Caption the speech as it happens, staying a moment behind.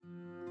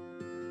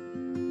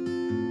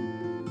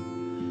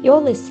You're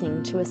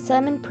listening to a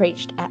sermon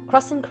preached at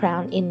Cross and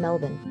Crown in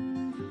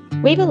Melbourne.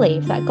 We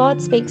believe that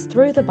God speaks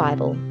through the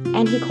Bible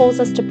and He calls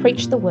us to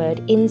preach the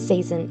word in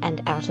season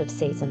and out of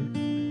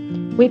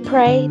season. We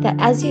pray that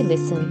as you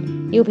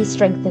listen, you'll be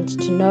strengthened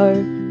to know,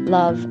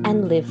 love,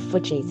 and live for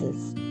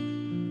Jesus.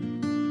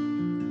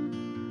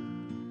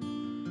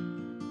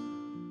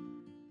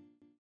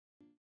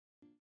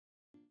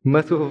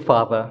 Merciful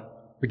Father,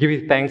 we give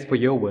you thanks for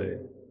your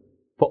word,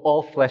 for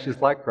all flesh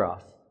is like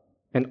grass,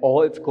 and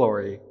all its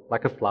glory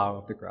like a flower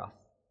of the grass.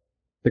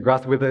 The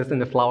grass withers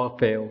and the flower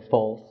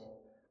falls,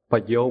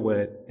 but your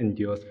word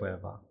endures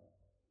forever.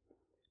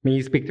 May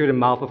you speak through the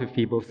mouth of your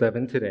feeble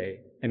servant today,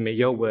 and may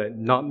your word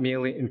not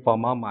merely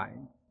inform our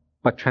mind,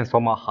 but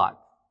transform our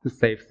hearts to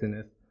save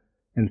sinners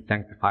and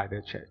sanctify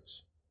their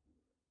church.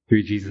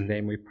 Through Jesus'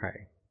 name we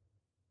pray.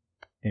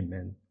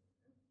 Amen.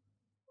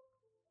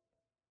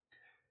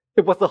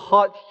 It was a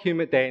hot,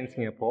 humid day in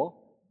Singapore,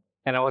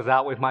 and I was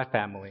out with my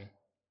family.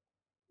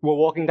 We were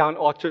walking down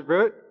Orchard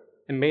Road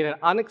and made an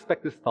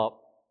unexpected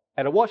stop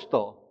at a watch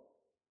store.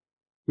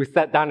 We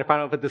sat down in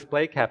front of a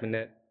display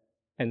cabinet,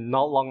 and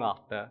not long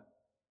after,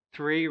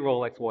 3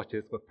 Rolex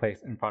watches were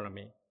placed in front of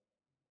me.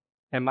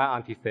 And my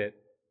auntie said,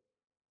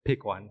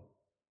 "Pick one."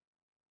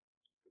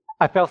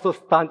 I felt so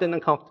stunned and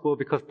uncomfortable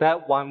because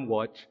that one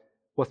watch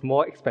was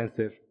more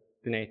expensive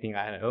than anything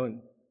I had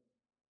owned.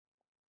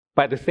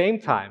 But at the same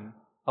time,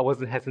 I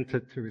wasn't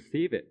hesitant to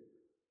receive it,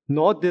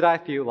 nor did I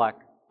feel like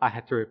I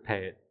had to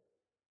repay it,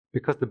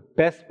 because the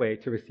best way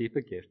to receive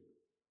a gift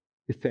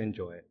is to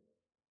enjoy it.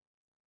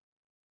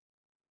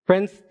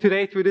 Friends,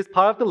 today through this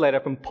part of the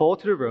letter from Paul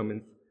to the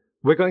Romans,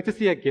 we're going to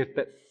see a gift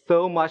that's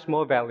so much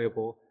more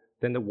valuable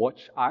than the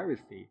watch I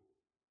received,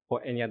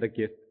 or any other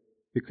gift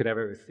we could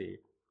ever receive.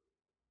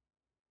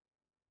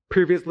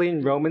 Previously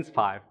in Romans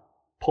 5,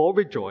 Paul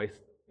rejoiced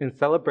and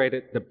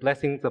celebrated the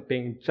blessings of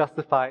being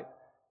justified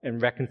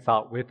and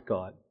reconciled with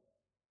God.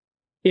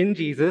 In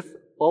Jesus,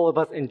 all of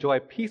us enjoy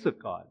peace with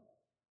God,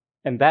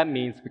 and that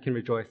means we can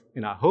rejoice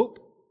in our hope,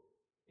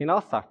 in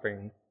our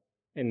suffering,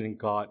 and in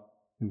God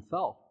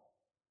Himself.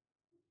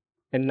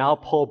 And now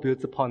Paul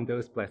builds upon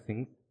those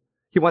blessings.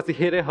 He wants to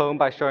hit it home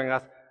by showing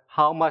us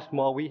how much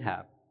more we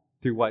have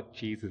through what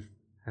Jesus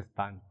has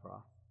done for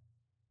us.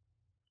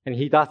 And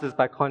he does this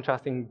by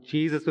contrasting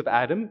Jesus with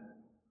Adam,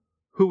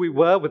 who we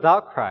were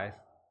without Christ,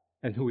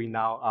 and who we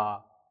now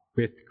are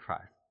with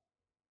Christ.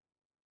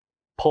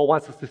 Paul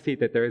wants us to see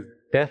that there is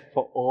death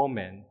for all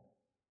men,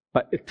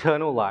 but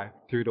eternal life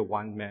through the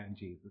one man,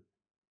 Jesus.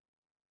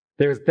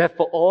 There is death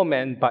for all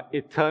men, but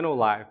eternal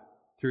life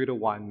through the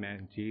one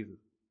man, Jesus.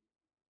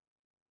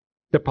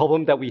 The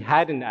problem that we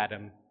had in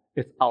Adam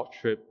is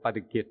outstripped by the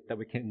gift that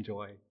we can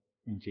enjoy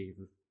in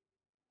Jesus.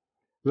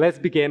 Let's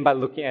begin by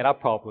looking at our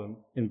problem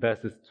in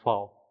verses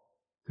 12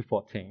 to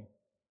 14.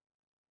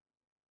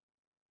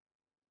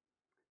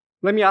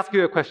 Let me ask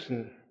you a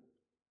question.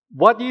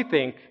 What do you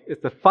think is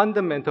the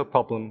fundamental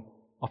problem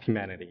of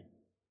humanity?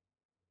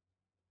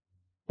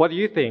 What do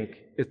you think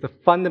is the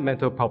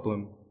fundamental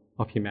problem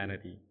of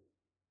humanity?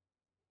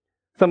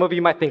 Some of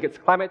you might think it's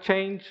climate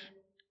change,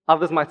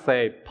 others might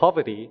say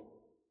poverty,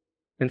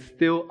 and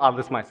still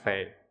others might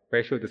say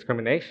racial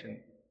discrimination.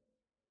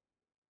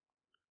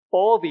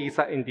 All these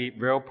are indeed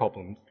real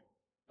problems,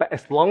 but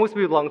as long as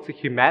we belong to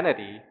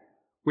humanity,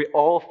 we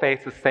all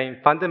face the same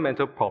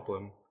fundamental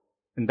problem,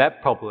 and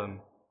that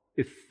problem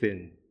is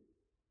sin.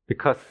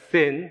 Because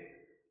sin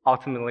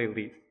ultimately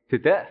leads to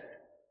death.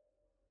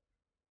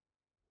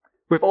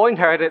 We've all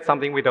inherited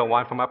something we don't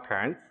want from our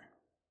parents.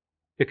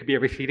 It could be a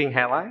receding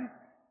hairline,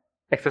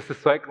 excessive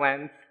sweat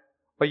glands,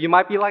 or you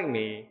might be like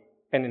me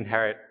and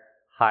inherit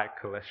high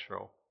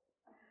cholesterol.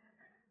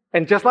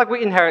 And just like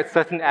we inherit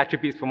certain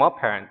attributes from our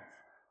parents,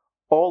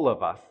 all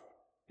of us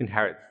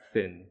inherit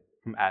sin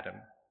from Adam,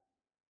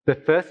 the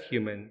first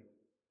human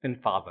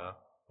and father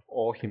of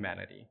all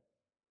humanity.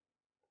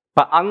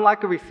 But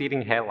unlike a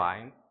receding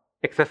hairline,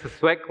 excessive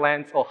sweat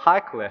glands, or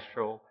high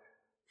cholesterol,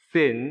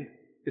 sin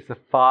is a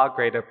far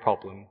greater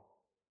problem.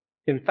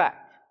 In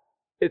fact,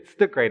 it's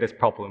the greatest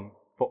problem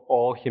for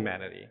all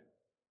humanity.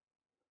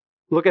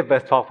 Look at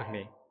verse 12 with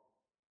me.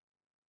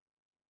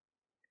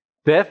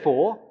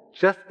 Therefore,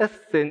 just as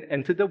sin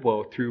entered the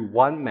world through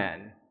one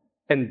man,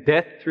 and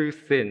death through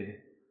sin,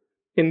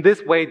 in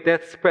this way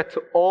death spread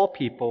to all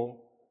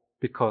people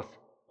because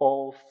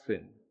all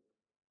sinned.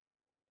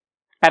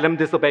 Adam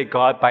disobeyed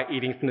God by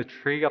eating from the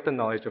tree of the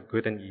knowledge of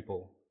good and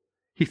evil.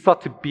 He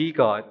sought to be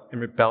God and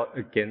rebelled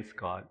against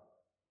God.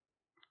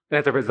 And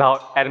as a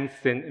result, Adam's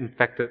sin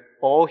infected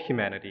all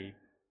humanity,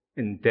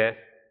 and death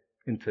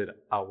entered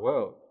our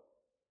world.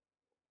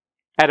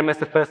 Adam, as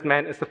the first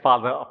man, is the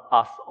father of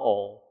us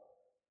all,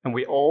 and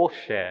we all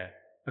share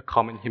a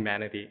common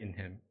humanity in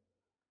him.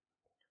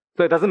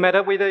 So it doesn't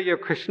matter whether you're a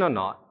Christian or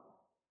not,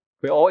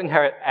 we all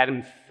inherit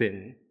Adam's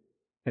sin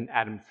and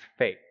Adam's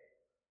fate,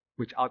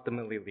 which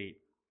ultimately leads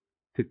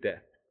to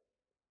death.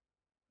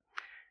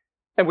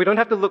 And we don't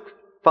have to look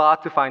far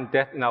to find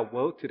death in our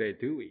world today,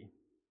 do we?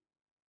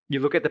 You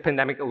look at the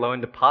pandemic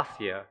alone the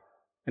past year,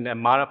 and the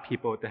amount of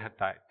people that have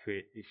died to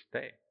it each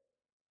day.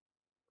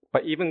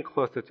 but even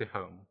closer to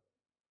home.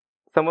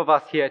 Some of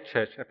us here at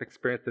church have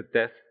experienced the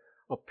death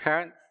of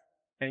parents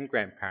and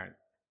grandparents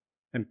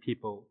and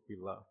people we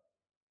love.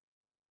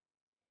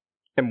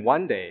 And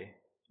one day,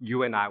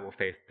 you and I will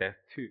face death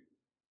too.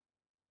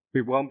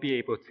 We won't be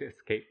able to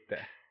escape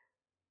death.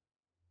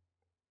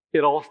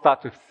 It all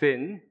starts with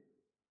sin.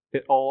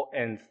 It all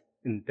ends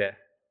in death.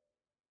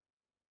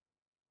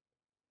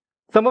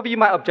 Some of you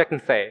might object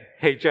and say,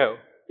 hey Joe,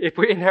 if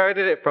we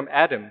inherited it from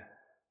Adam,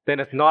 then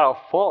it's not our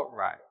fault,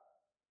 right?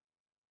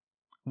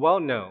 Well,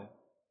 no.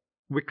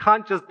 We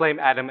can't just blame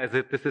Adam as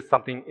if this is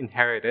something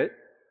inherited,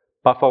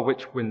 but for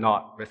which we're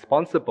not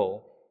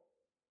responsible.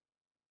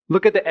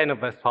 Look at the end of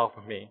verse 12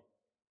 with me.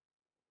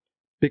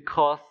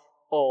 Because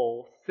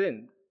all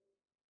sinned.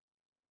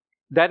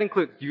 That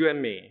includes you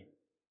and me.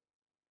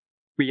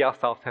 We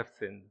ourselves have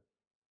sinned.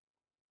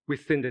 We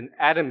sinned in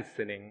Adam's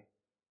sinning,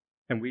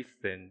 and we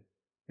sinned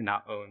in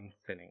our own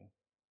sinning.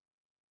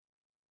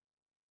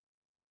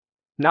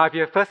 Now, if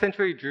you're a first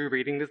century Jew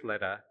reading this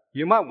letter,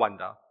 you might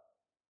wonder,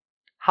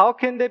 how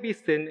can there be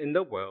sin in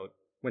the world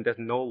when there's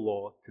no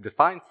law to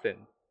define sin?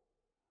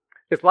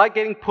 It's like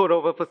getting pulled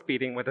over for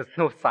speeding when there's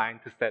no sign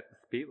to set the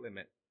speed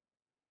limit.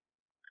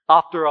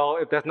 After all,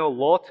 if there's no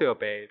law to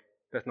obey,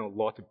 there's no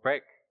law to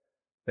break,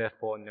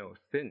 therefore no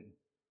sin.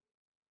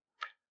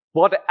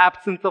 While the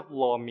absence of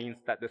law means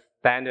that the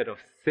standard of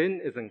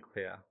sin isn't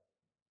clear,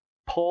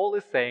 Paul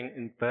is saying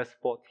in verse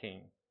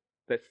 14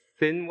 that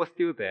sin was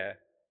still there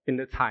in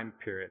the time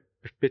period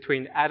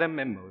between Adam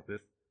and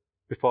Moses,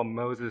 before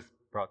Moses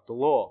brought the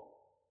law.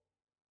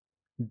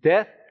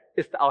 Death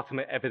is the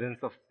ultimate evidence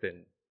of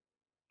sin,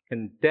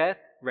 and death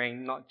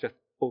reigned not just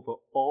over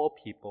all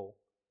people,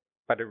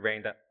 but it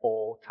reigned at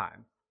all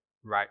times,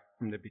 right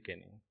from the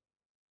beginning.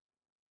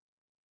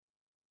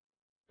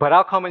 But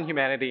our common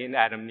humanity in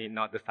Adam need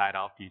not decide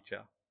our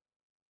future.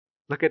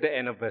 Look at the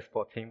end of verse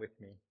 14 with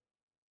me.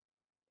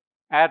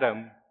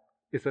 Adam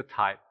is a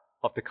type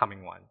of the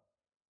coming one.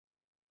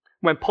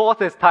 When Paul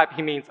says type,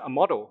 he means a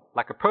model,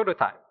 like a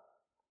prototype.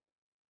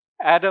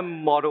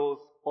 Adam models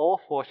or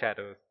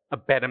foreshadows a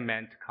better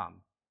man to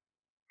come,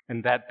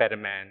 and that better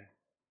man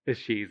is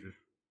Jesus.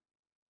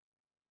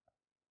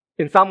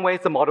 In some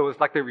ways, the model is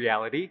like the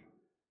reality,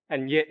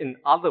 and yet in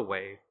other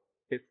ways,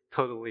 it's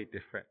totally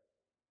different.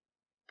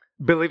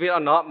 Believe it or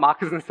not,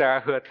 Marcus and Sarah,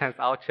 who attends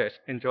our church,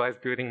 enjoys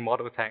building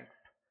model tanks.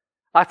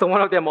 I saw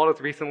one of their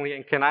models recently,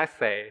 and can I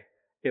say,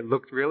 it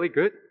looked really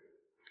good,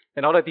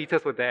 and all the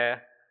details were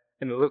there,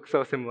 and it looked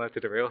so similar to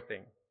the real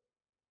thing.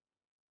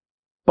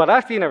 But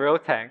I've seen a real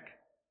tank,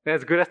 and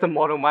as good as the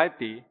model might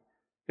be,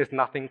 it's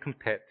nothing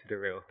compared to the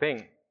real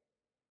thing.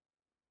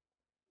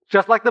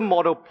 Just like the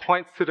model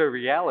points to the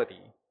reality,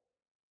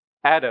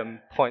 Adam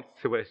points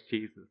towards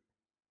Jesus.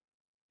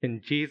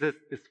 And Jesus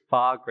is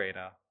far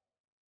greater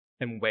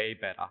and way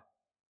better.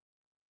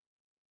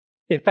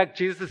 In fact,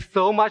 Jesus is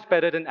so much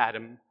better than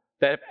Adam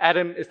that if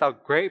Adam is our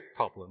great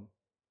problem,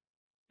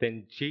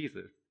 then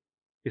Jesus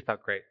is our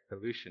great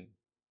solution.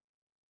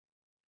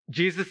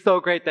 Jesus is so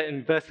great that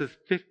in verses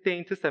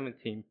 15 to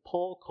 17,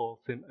 Paul calls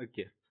him a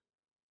gift.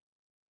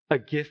 A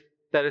gift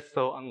that is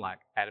so unlike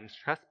Adam's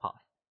trespass.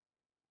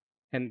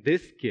 And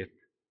this gift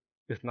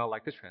is not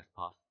like the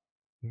trespass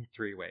in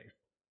three ways.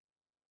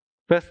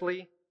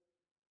 Firstly,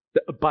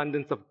 the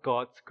abundance of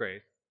God's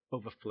grace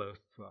overflows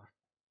to us.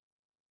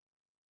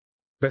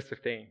 Verse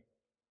 15.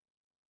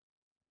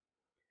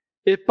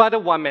 If by the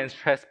one man's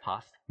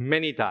trespass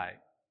many died,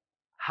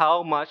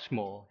 how much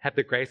more have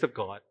the grace of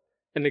God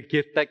and the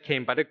gift that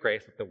came by the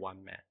grace of the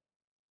one man?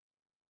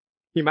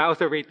 You might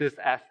also read this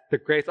as the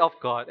grace of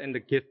God and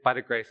the gift by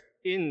the grace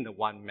in the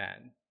one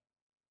man.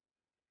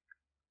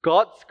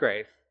 God's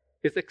grace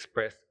is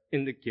expressed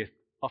in the gift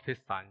of his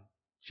Son,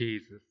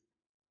 Jesus.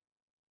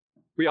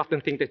 We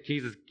often think that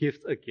Jesus gives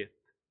a gift,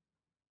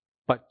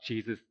 but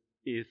Jesus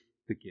is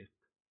the gift.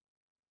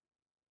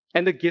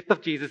 And the gift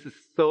of Jesus is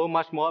so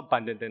much more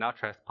abundant than our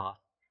trespass.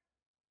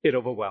 It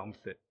overwhelms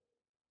it.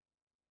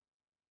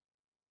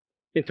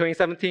 In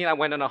 2017, I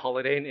went on a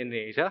holiday in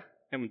Indonesia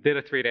and did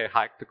a 3-day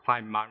hike to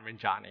climb Mount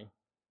Rinjani.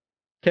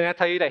 Can I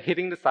tell you that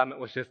hitting the summit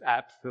was just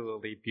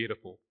absolutely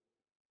beautiful?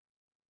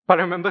 But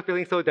I remember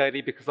feeling so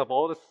dirty because of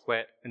all the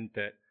sweat and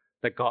dirt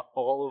that got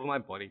all over my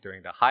body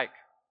during the hike.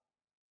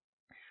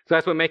 So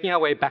as we're making our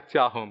way back to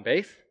our home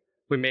base,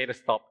 we made a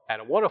stop at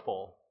a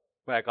waterfall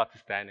where I got to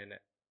stand in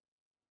it.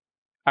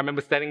 I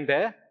remember standing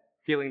there,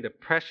 feeling the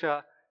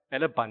pressure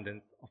and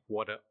abundance of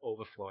water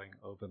overflowing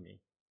over me.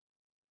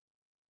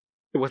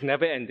 It was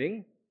never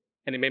ending,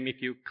 and it made me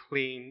feel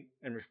clean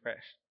and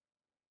refreshed.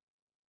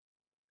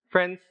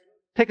 Friends,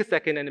 take a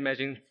second and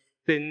imagine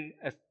sin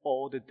as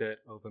all the dirt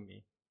over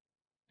me,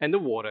 and the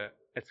water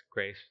as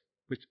grace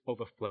which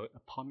overflowed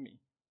upon me.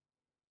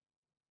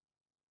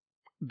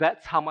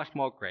 That's how much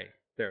more grace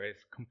there is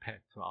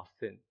compared to our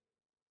sin.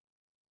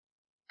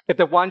 If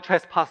the one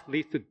trespass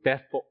leads to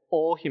death for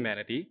all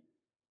humanity,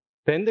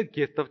 then the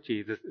gift of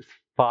Jesus is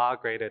far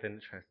greater than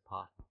the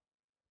trespass,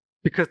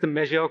 because the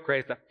measure of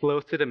grace that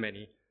flows to the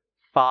many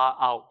far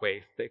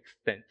outweighs the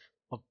extent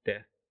of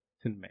death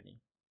to the many.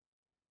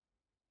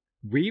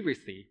 we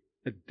receive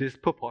a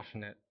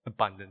disproportionate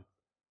abundance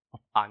of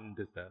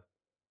undeserved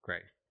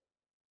grace.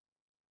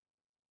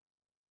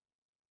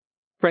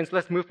 Friends,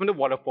 let's move from the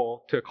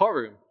waterfall to a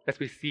courtroom as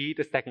we see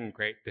the second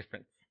great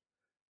difference.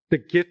 The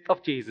gift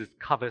of Jesus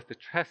covers the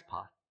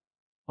trespass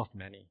of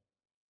many.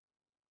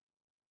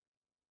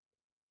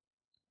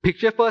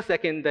 Picture for a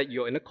second that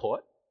you're in a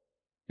court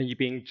and you're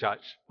being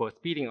judged for a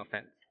speeding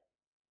offense.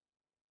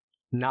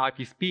 Now, if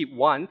you speed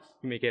once,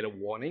 you may get a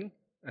warning,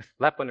 a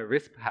slap on the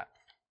wrist perhaps.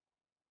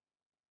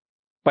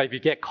 But if you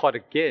get caught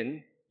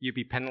again, you'll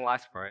be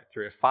penalized for it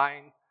through a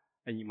fine,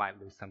 and you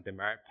might lose some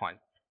demerit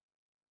points.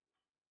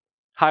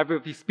 However,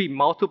 if you speed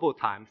multiple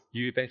times,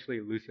 you eventually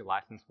lose your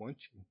license, won't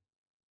you?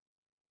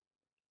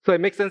 So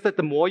it makes sense that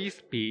the more you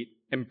speed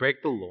and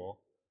break the law,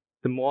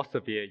 the more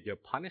severe your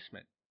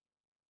punishment.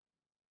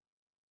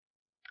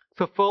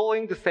 So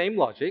following the same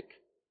logic,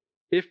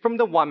 if from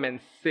the one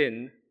man's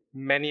sin,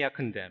 many are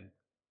condemned,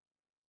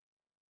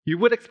 you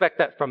would expect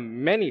that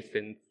from many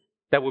sins,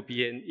 there would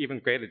be an even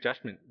greater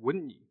judgment,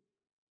 wouldn't you?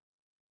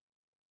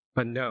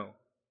 But no.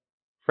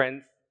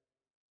 Friends,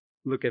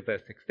 look at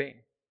verse 16.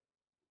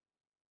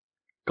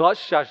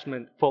 God's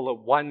judgment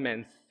followed one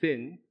man's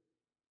sin,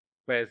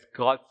 whereas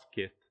God's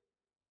gift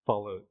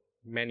followed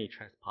many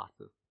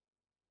trespasses.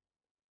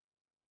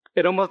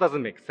 It almost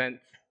doesn't make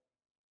sense.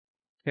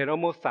 It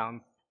almost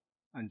sounds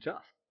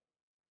unjust.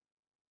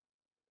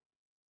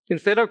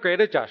 Instead of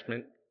greater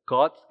judgment,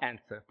 God's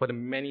answer for the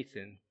many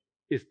sins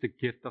is the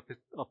gift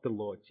of the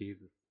Lord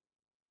Jesus.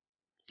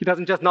 He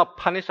doesn't just not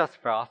punish us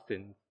for our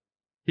sins,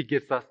 He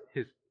gives us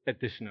His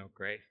additional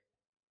grace.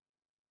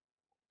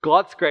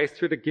 God's grace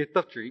through the gift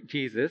of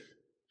Jesus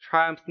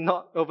triumphs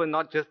over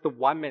not just the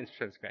one man's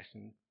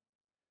transgressions,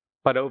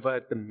 but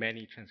over the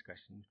many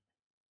transgressions.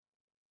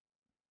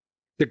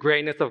 The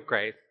greatness of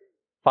grace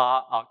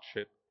far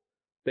outstrips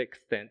the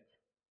extent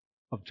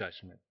of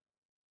judgment.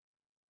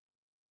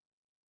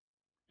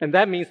 And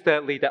that means,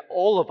 thirdly, that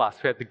all of us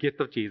who have the gift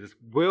of Jesus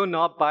will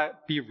not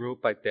be ruled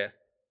by death,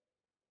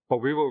 but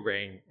we will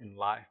reign in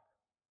life.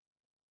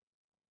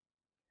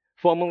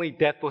 Formerly,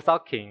 death was our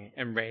king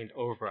and reigned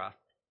over us.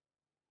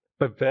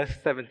 But verse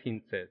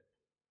 17 says,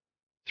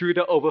 through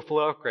the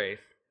overflow of grace,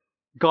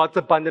 God's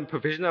abundant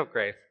provision of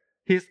grace,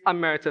 His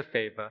unmerited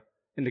favor,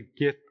 and the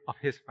gift of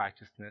His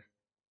righteousness,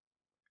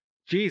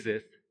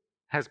 Jesus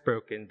has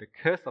broken the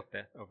curse of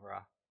death over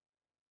us.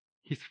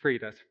 He's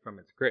freed us from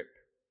its grip.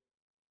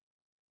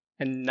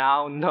 And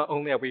now, not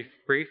only are we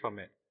free from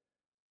it,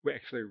 we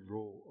actually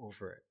rule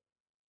over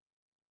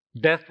it.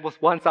 Death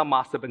was once our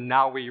master, but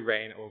now we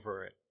reign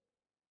over it.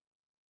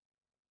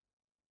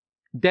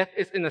 Death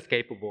is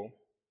inescapable.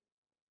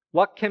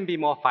 What can be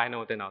more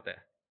final than our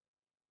death?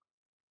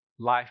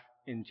 Life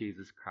in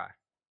Jesus Christ.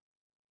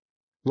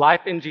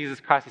 Life in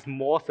Jesus Christ is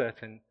more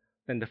certain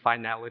than the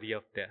finality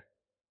of death.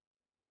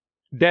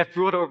 Death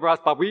ruled over us,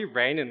 but we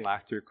reign in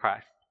life through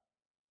Christ.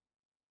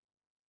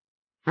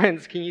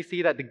 Friends, can you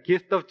see that the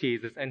gift of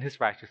Jesus and His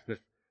righteousness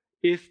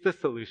is the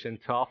solution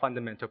to our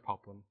fundamental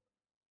problem?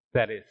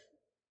 That is,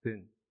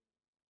 sin.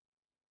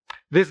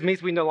 This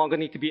means we no longer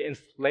need to be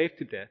enslaved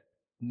to death,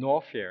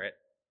 nor fear it.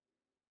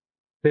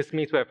 This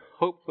means we have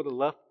hope for the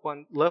loved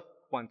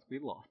ones we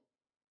lost,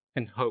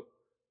 and hope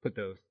for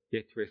those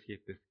yet to receive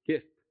this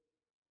gift.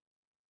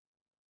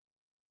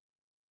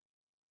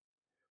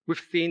 We've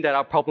seen that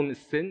our problem is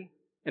sin,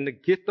 and the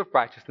gift of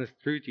righteousness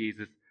through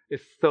Jesus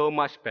is so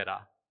much better.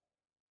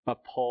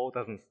 But Paul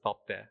doesn't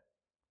stop there.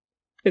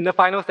 In the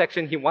final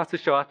section, he wants to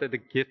show us that the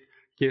gift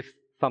gives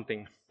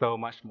something so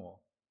much more,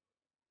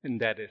 and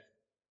that is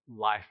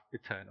life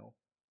eternal.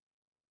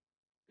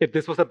 If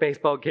this was a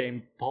baseball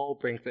game, Paul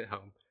brings it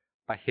home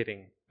by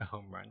hitting a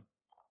home run.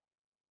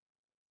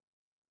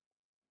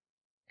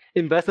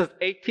 In verses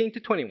 18 to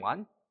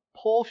 21,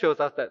 Paul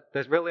shows us that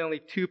there's really only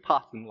two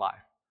paths in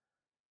life: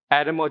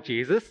 Adam or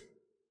Jesus,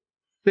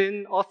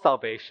 sin or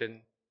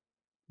salvation,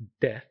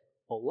 death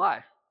or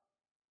life.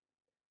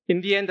 In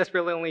the end, there's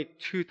really only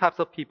two types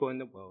of people in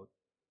the world.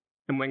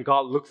 And when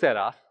God looks at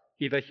us,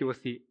 either He will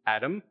see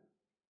Adam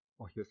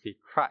or He'll see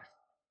Christ.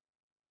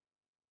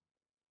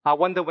 I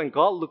wonder, when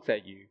God looks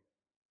at you,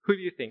 who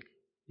do you think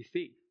He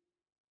sees?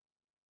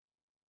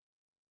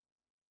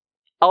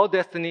 Our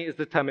destiny is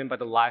determined by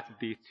the lives of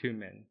these two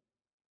men.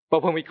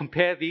 But when we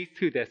compare these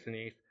two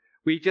destinies,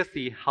 we just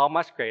see how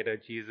much greater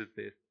Jesus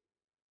is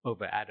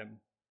over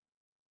Adam.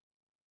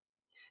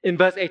 In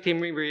verse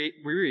 18, we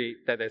read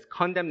that there's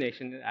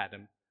condemnation in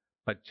Adam,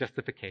 but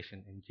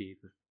justification in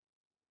Jesus.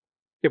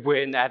 If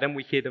we're in Adam,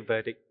 we hear the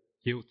verdict,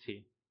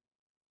 guilty.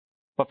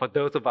 But for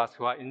those of us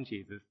who are in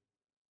Jesus,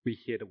 we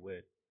hear the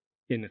word,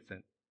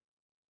 innocent.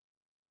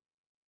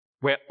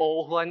 Where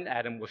all who are in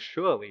Adam will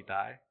surely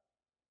die,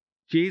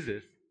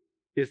 Jesus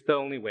is the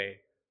only way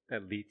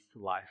that leads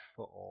to life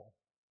for all.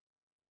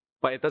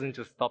 But it doesn't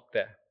just stop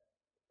there.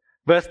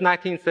 Verse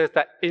 19 says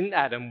that in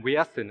Adam we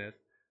are sinners,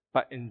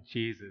 but in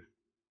Jesus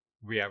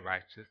we are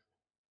righteous.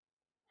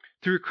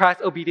 Through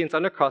Christ's obedience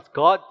on the cross,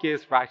 God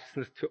gives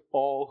righteousness to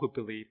all who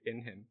believe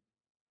in Him.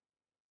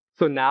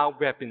 So now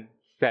we have been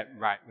set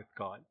right with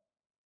God.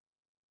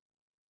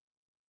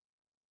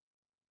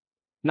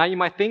 Now, you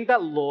might think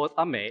that laws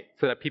are made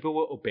so that people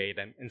will obey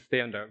them and stay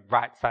on the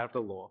right side of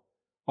the law,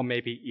 or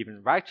maybe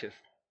even righteous.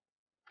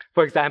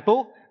 For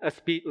example, a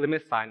speed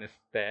limit sign is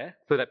there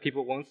so that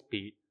people won't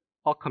speed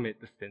or commit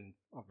the sins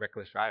of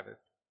reckless drivers.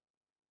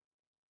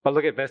 But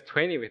look at verse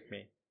 20 with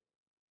me.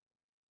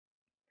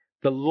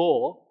 The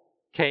law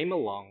came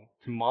along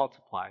to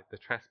multiply the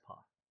trespass.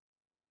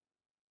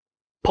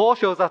 Paul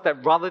shows us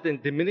that rather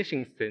than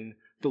diminishing sin,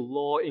 the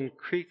law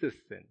increases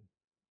sin.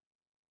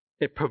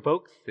 It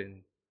provokes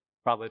sin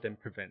rather than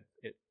prevents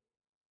it.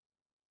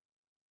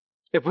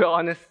 If we're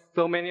honest,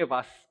 so many of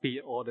us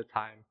speed all the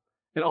time,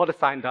 and all the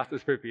sign does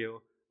is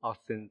reveal our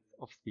sins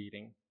of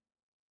speeding.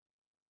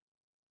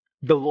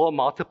 The law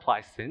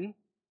multiplies sin,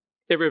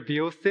 it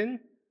reveals sin,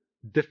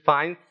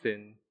 defines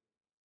sin,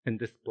 and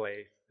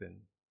displays sin.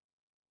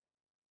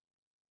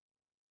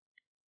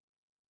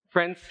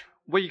 Friends,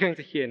 what you're going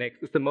to hear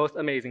next is the most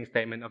amazing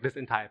statement of this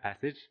entire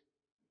passage.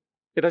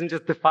 It doesn't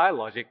just defy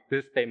logic,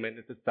 this statement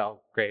is itself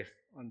grace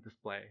on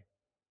display.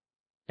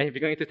 And if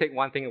you're going to take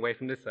one thing away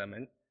from this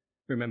sermon,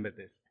 remember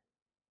this.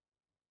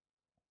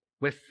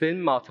 Where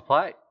sin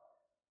multiplied,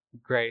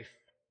 grace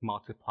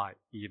multiplied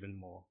even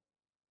more.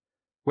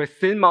 Where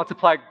sin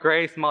multiplied,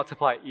 grace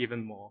multiplied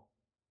even more.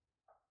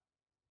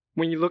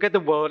 When you look at the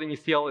world and you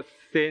see all its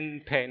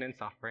sin, pain, and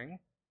suffering,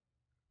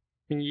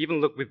 when you even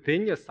look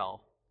within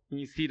yourself and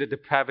you see the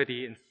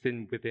depravity and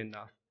sin within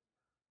us,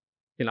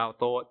 in our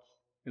thoughts,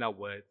 in our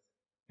words,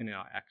 and in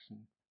our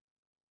actions.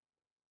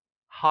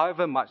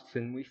 However much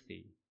sin we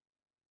see,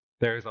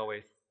 there is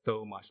always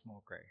so much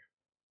more grace.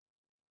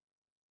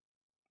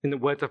 In the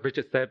words of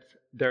Richard Stebbs,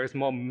 there is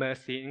more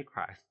mercy in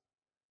Christ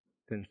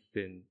than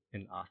sin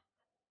in us.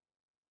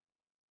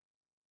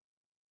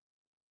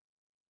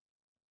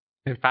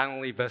 And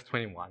finally, verse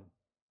 21.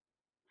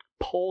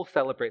 Paul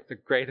celebrates the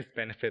greatest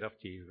benefit of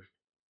Jesus,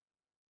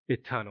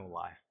 eternal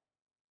life.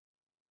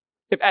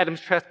 If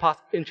Adam's trespass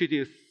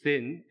introduced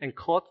sin and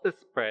caused the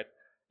spread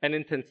and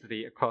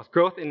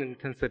growth in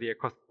intensity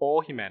across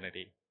all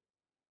humanity,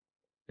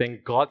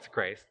 then God's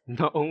grace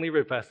not only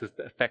reverses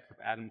the effects of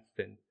Adam's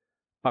sin,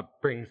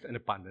 but brings an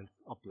abundance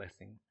of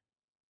blessings.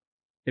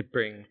 It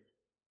brings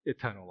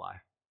eternal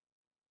life.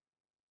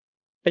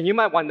 And you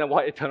might wonder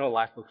what eternal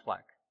life looks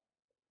like.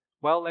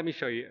 Well, let me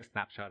show you a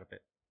snapshot of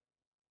it.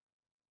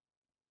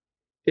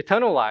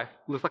 Eternal life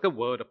looks like a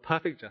world of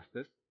perfect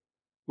justice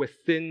where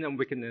sin and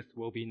wickedness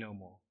will be no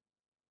more.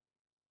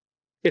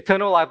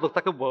 Eternal life looks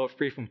like a world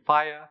free from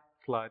fire,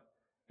 flood,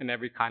 and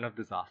every kind of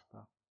disaster.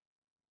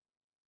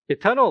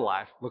 Eternal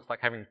life looks like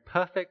having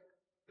perfect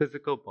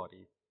physical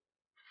bodies,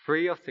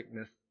 free of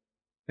sickness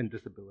and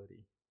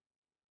disability.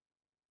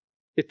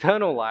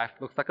 Eternal life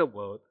looks like a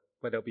world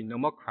where there'll be no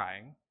more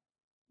crying,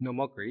 no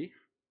more grief,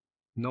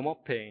 no more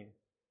pain,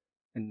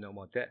 and no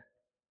more death.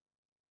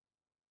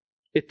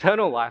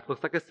 Eternal life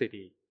looks like a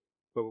city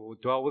where we will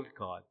dwell with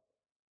God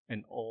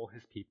and all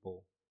his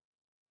people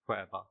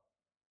forever.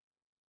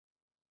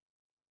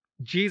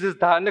 Jesus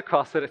died on the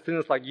cross so that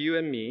sinners like you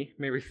and me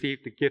may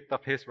receive the gift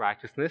of his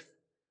righteousness,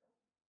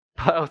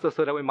 but also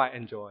so that we might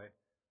enjoy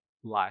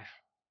life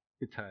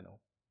eternal.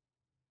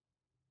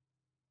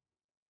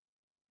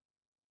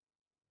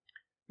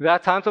 There are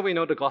times when we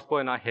know the gospel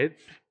in our heads,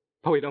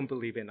 but we don't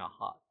believe it in our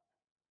hearts.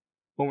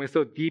 When we're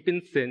so deep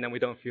in sin and we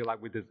don't feel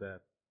like we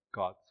deserve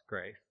God's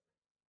grace.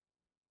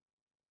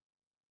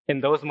 In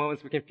those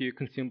moments, we can feel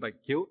consumed by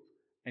guilt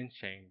and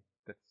shame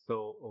that's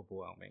so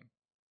overwhelming.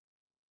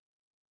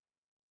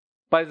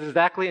 But it's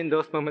exactly in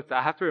those moments that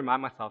I have to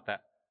remind myself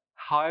that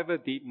however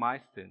deep my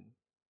sin,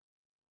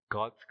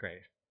 God's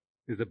grace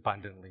is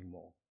abundantly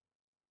more.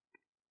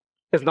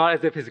 It's not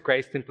as if his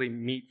grace simply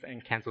meets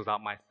and cancels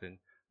out my sin.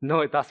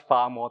 No, it does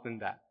far more than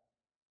that.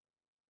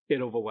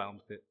 It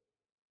overwhelms it.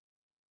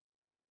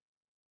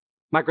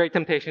 My great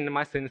temptation in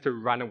my sin is to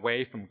run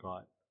away from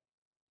God.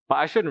 But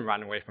I shouldn't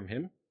run away from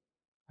him.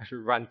 I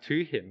should run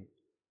to him,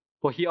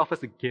 for he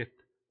offers a gift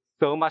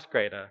so much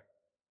greater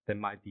than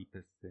my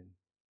deepest sin.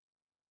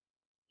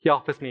 He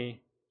offers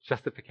me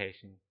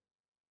justification,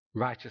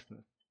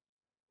 righteousness,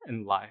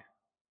 and life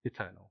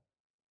eternal.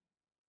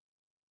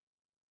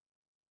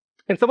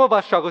 And some of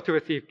us struggle to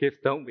receive gifts,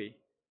 don't we?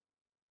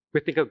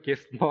 We think of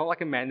gifts more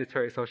like a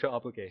mandatory social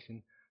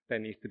obligation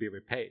that needs to be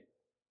repaid.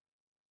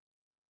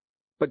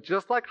 But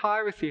just like how I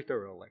received a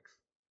Rolex,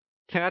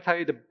 can I tell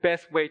you the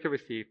best way to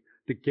receive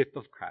the gift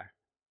of Christ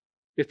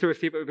is to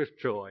receive it with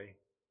joy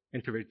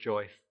and to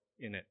rejoice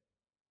in it.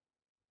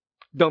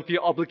 Don't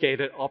feel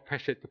obligated or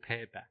pressured to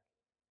pay it back.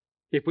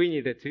 If we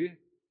needed to,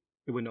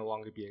 it would no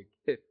longer be a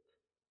gift.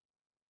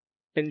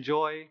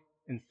 Enjoy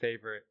and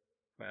savor it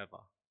forever.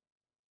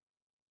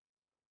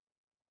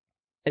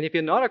 And if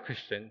you're not a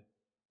Christian,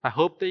 I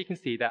hope that you can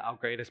see that our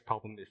greatest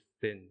problem is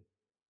sin.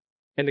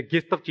 And the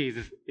gift of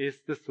Jesus is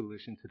the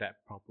solution to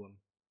that problem.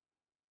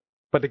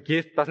 But the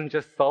gift doesn't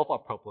just solve our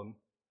problem,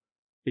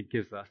 it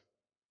gives us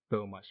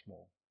so much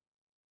more.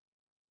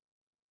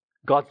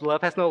 God's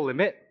love has no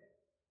limit.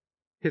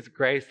 His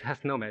grace has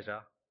no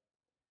measure.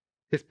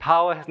 His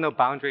power has no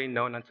boundary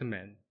known unto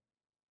men.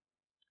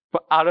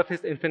 For out of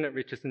his infinite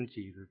riches in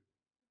Jesus,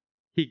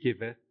 He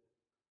giveth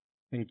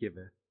and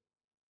giveth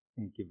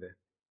and giveth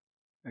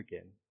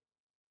again.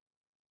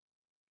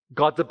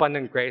 God's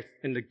abundant grace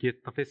in the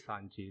gift of His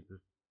Son,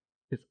 Jesus,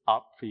 is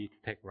up for you to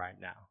take right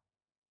now.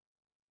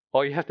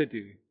 All you have to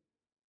do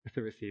is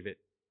to receive it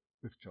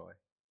with joy.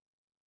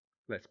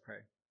 Let's pray.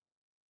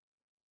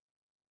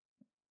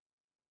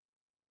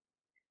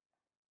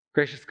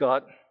 Gracious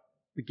God,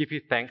 we give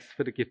you thanks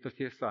for the gift of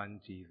your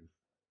Son, Jesus,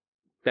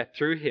 that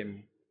through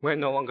him we're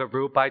no longer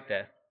ruled by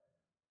death,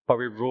 but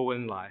we rule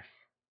in life,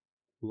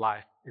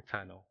 life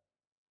eternal.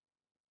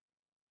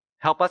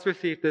 Help us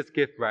receive this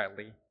gift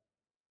rightly,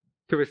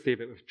 to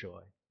receive it with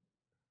joy.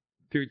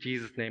 Through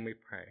Jesus' name we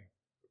pray.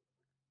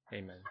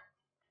 Amen.